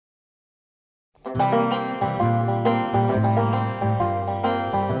School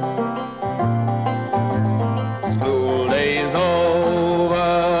day's over,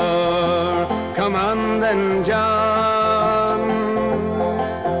 come on then, John.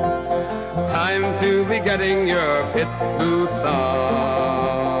 Time to be getting your pit boots on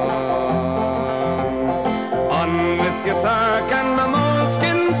with your sark and the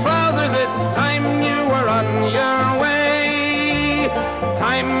moleskin trousers. It's time you were on your way.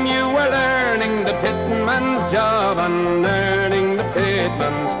 Time you were learning the pitman's job and earning the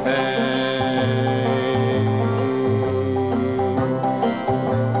pitman's pay.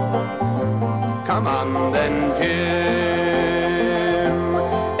 Come on then, Jim,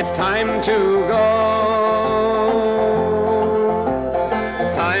 it's time to go.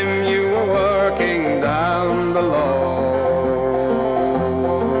 Time you were working down below.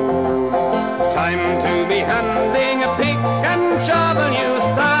 Time to be handling a pick and shovel. You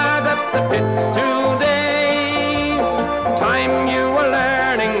start at the pits today. Time you were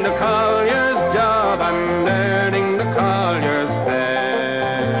learning the collier's job and earning the collier's pay.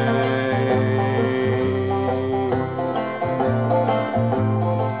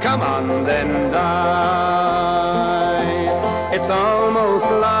 Come on then, die. It's almost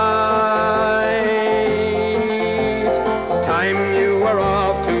light. Time you were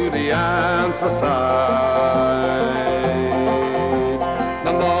off to the anthracite.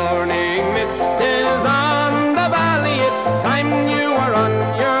 The morning mist is on the valley. It's time you were on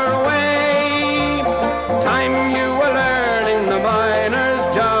your way. Time you were learning the miner's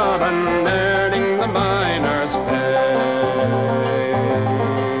job and earning the miner's pay.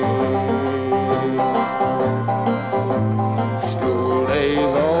 School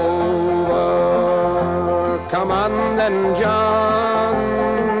day's over, come on then, John.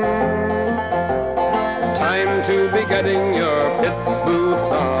 Time to be getting your pit boots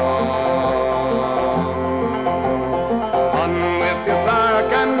on with your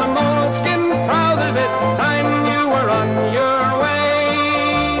sark and the moleskin trousers. It's time you were on your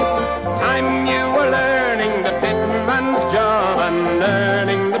way. Time you were learning the pitman's job and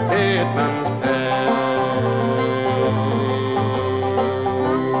earning the pitman's